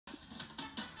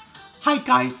Hi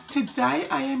guys, today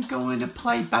I am going to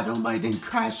play Battle Mode in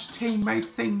Crash Team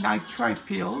Racing Nitro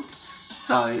Field.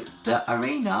 So the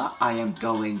arena I am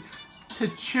going to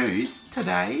choose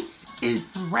today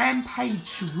is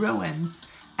Rampage Ruins,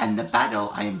 and the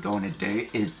battle I am going to do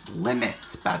is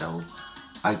Limit Battle.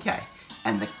 Okay,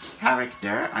 and the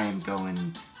character I am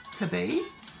going to be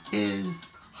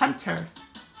is Hunter.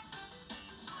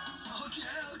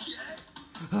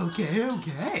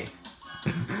 Okay.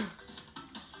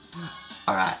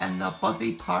 Alright, and the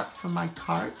body part for my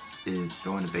cart is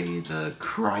going to be the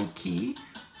Crikey.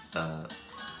 The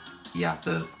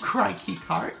Crikey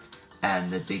cart.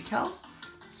 And the decals,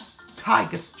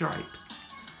 Tiger Stripes.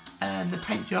 And the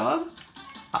paint job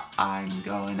I'm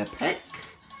going to pick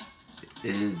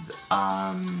is,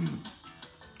 I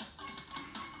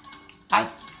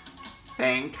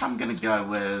think I'm going to go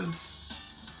with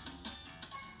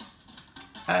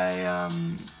a,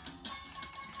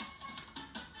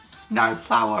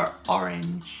 Snowplower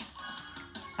Orange,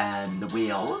 and the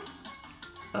wheels,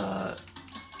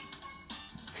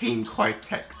 Team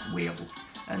Cortex wheels,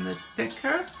 and the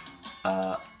sticker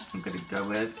I'm gonna go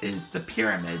with is the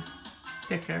Pyramids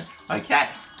sticker. Okay,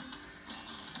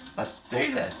 let's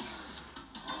do this.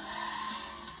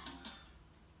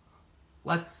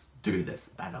 Let's do this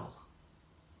battle.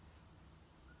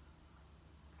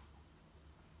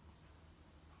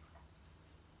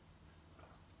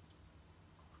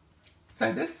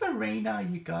 So this arena,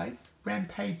 you guys,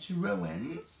 Rampage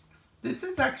Ruins, this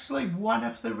is actually one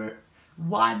of the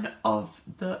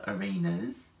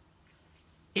arenas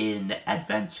in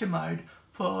adventure mode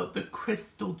for the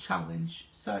Crystal Challenge.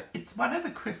 So it's one of the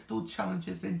Crystal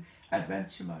Challenges in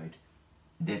adventure mode,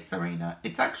 this arena.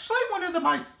 It's actually one of the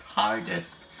most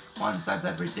hardest ones I've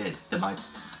ever did. The most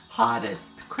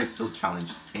hardest Crystal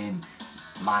Challenge in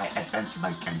my adventure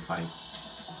mode gameplay.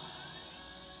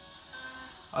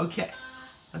 Okay.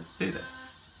 Let's do this.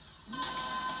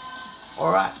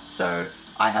 Alright, so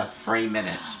I have 3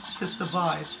 minutes to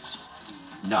survive.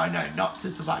 No, not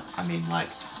to survive. I mean, like,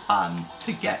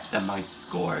 to get the most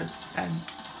scores and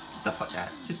stuff like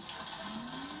that.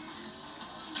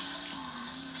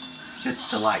 Just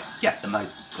to, like, get the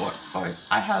most scores.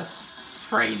 I have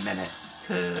 3 minutes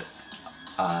to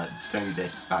do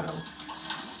this battle.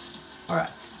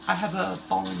 Alright, I have a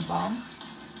bowling bomb.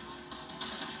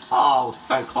 Oh,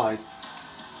 so close.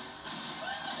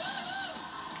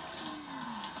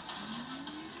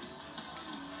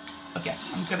 Okay,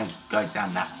 I'm gonna go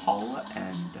down that hole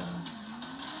and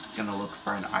gonna look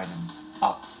for an item.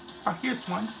 Oh, here's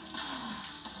one.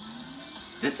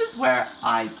 This is where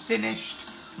I finished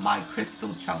my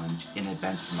Crystal Challenge in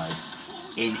adventure mode.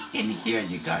 In here,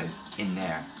 you guys, in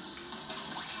there.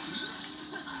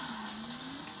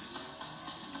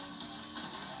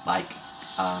 Like,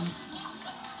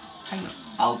 hang on,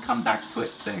 I'll come back to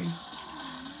it soon.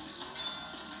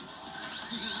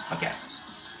 Okay.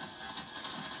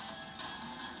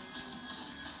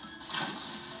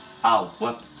 Oh,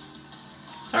 whoops.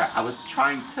 Sorry, I was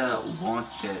trying to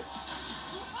launch it.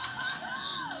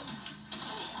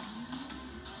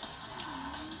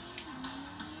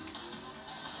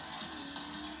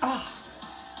 Oh.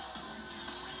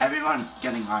 Everyone's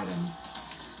getting items.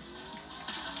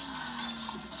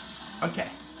 Okay.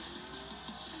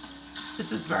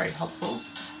 This is very helpful,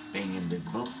 being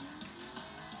invisible.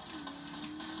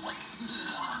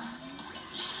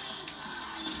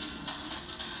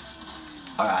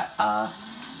 Alright,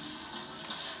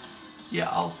 yeah,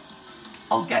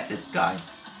 I'll get this guy.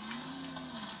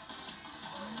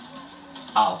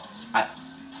 Oh, God.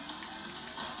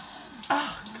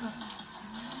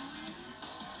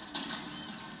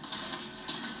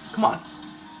 Come on.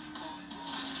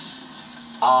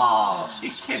 Oh, you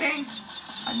kidding?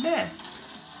 I missed.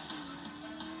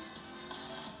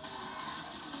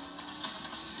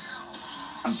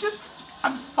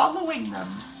 I'm following them.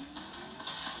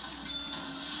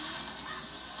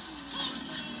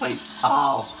 Please.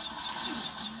 Oh.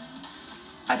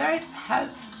 I don't have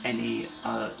any,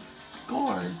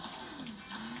 scores.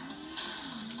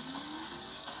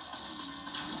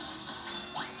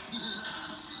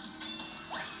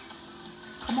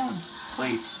 Come on,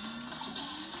 please.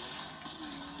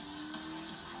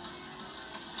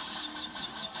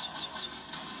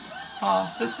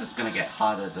 Oh, this is gonna get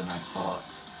harder than I thought.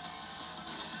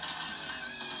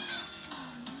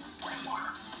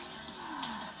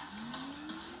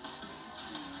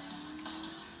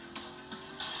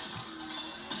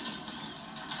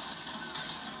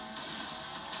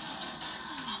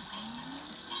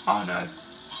 Oh no.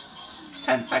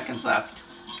 10 seconds left.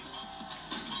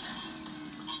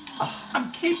 Oh,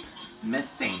 I'm keep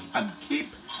missing.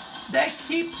 They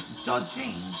keep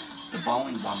dodging. the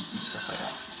bowling ones and stuff like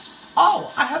that.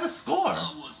 Oh, I have a score.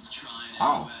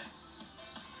 Oh.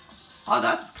 Oh,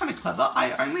 that's kind of clever.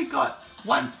 I only got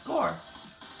 1 score.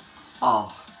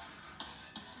 Oh.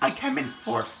 I came in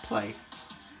 4th place.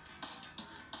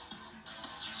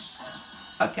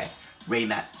 Okay,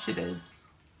 rematch it is.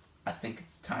 I think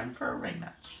it's time for a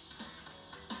rematch.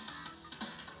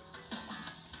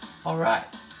 Alright.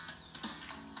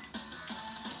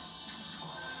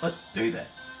 Let's do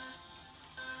this.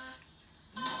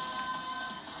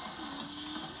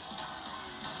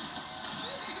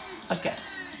 Okay.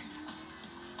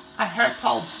 I hope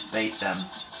I'll beat them.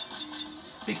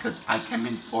 Because I came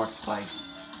in 4th place.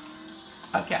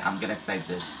 Okay, I'm gonna save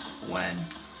this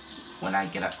when I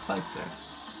get up closer.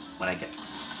 When I get...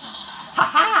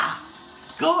 Haha!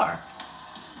 Score!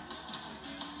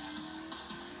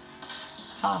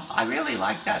 Oh, I really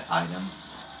like that item.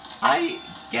 I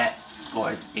get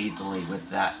scores easily with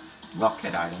that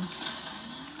rocket item.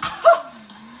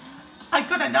 I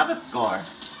got another score.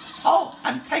 Oh,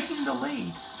 I'm taking the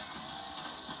lead.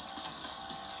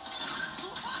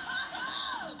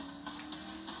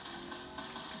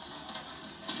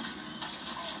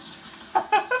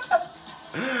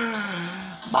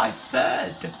 My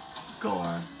 3rd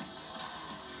score.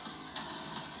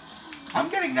 I'm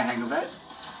getting the hang of it.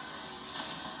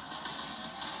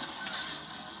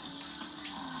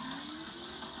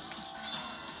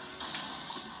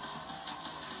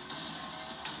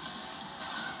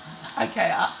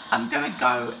 Okay, I'm gonna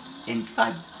go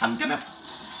inside.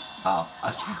 Oh,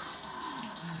 okay.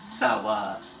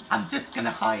 So, I'm just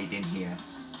gonna hide in here.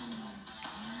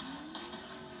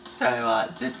 So,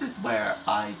 this is where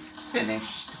I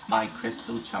finished my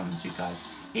crystal challenge, you guys.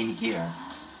 In here.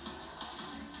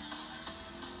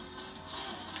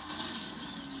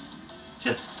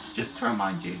 Just to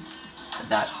remind you,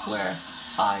 that's where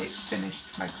I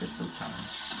finished my crystal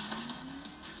challenge.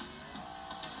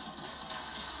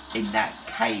 In that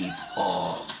cave,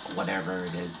 or whatever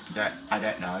it is. I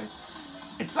don't know.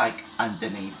 It's like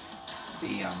underneath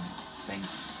the, thing.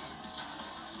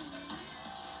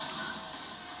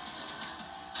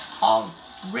 Oh,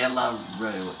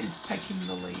 Rillaru is taking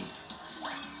the lead.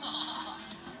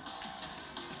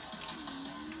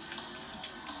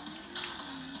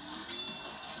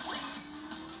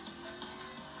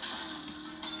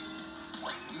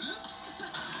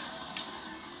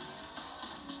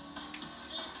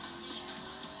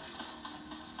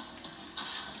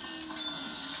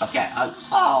 Okay,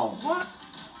 oh, what?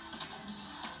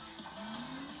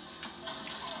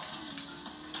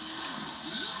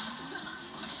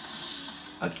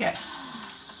 Okay.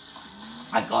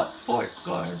 I got 4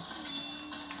 scores.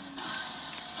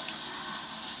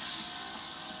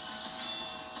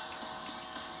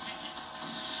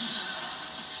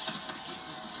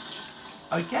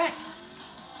 Okay.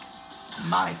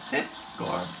 My 5th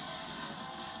score.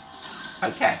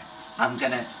 Okay. I'm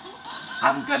gonna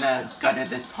go to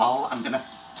this hole. I'm gonna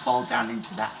fall down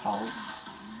into that hole.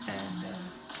 And,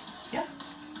 yeah.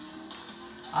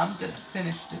 I'm gonna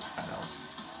finish this battle.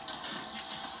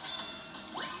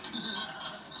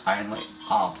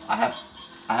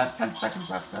 I have 10 seconds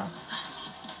left though.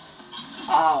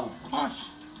 Oh, gosh.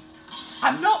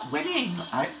 I'm not winning.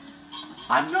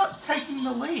 I'm not taking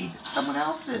the lead. Someone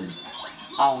else is.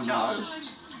 Oh, no.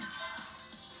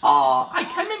 Oh, I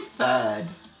came in 3rd.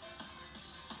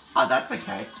 Oh, that's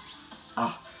okay.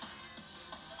 Oh.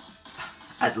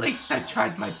 At least I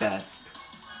tried my best.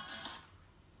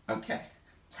 Okay.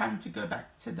 Time to go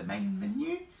back to the main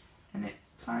menu. And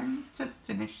it's time to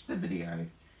finish the video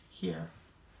here.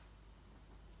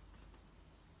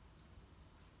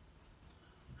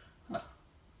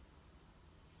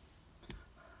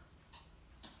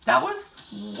 That was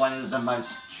one of the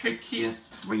most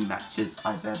trickiest rematches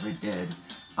I've ever did.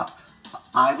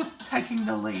 I was taking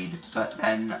the lead, but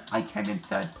then I came in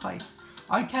 3rd place.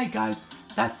 Okay guys,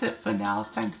 that's it for now.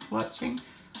 Thanks for watching.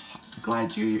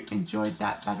 Glad you enjoyed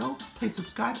that battle. Please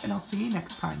subscribe and I'll see you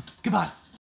next time. Goodbye.